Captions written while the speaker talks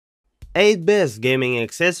8 best gaming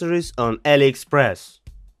accessories on AliExpress.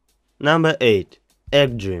 Number 8.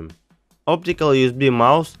 Egg Dream. Optical USB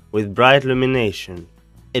mouse with bright illumination.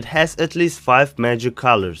 It has at least 5 magic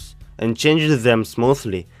colors and changes them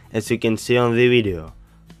smoothly, as you can see on the video.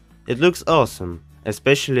 It looks awesome,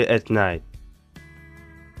 especially at night.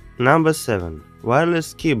 Number 7.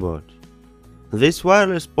 Wireless Keyboard. This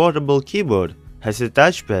wireless portable keyboard has a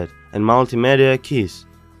touchpad and multimedia keys.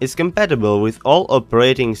 It's compatible with all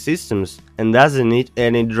operating systems and doesn't need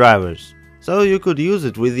any drivers, so you could use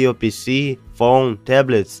it with your PC, phone,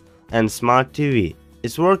 tablets and smart TV.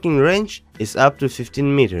 Its working range is up to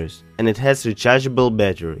 15 meters and it has rechargeable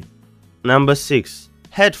battery. Number 6.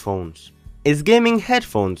 Headphones. It's gaming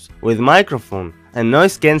headphones with microphone and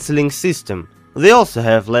noise cancelling system. They also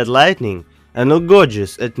have LED lighting and look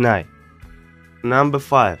gorgeous at night. Number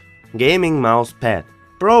 5. Gaming mouse pad.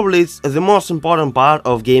 Probably it's the most important part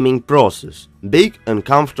of gaming process. Big and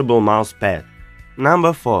comfortable mouse pad.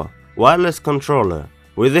 Number 4. Wireless controller.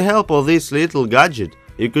 With the help of this little gadget,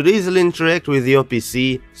 you could easily interact with your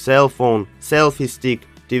PC, cell phone, selfie stick,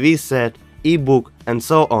 TV set, ebook and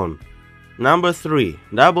so on. Number 3.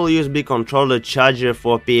 Double USB controller charger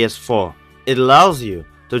for PS4. It allows you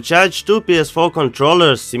to charge 2 PS4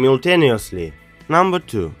 controllers simultaneously. Number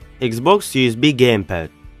 2. Xbox USB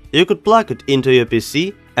gamepad. You could plug it into your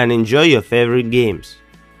PC and enjoy your favorite games.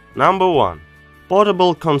 Number 1.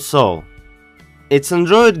 Portable console. It's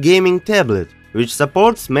Android gaming tablet which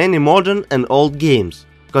supports many modern and old games,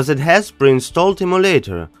 cause it has pre-installed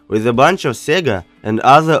emulator with a bunch of Sega and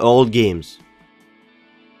other old games.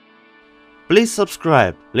 Please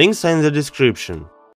subscribe, links are in the description.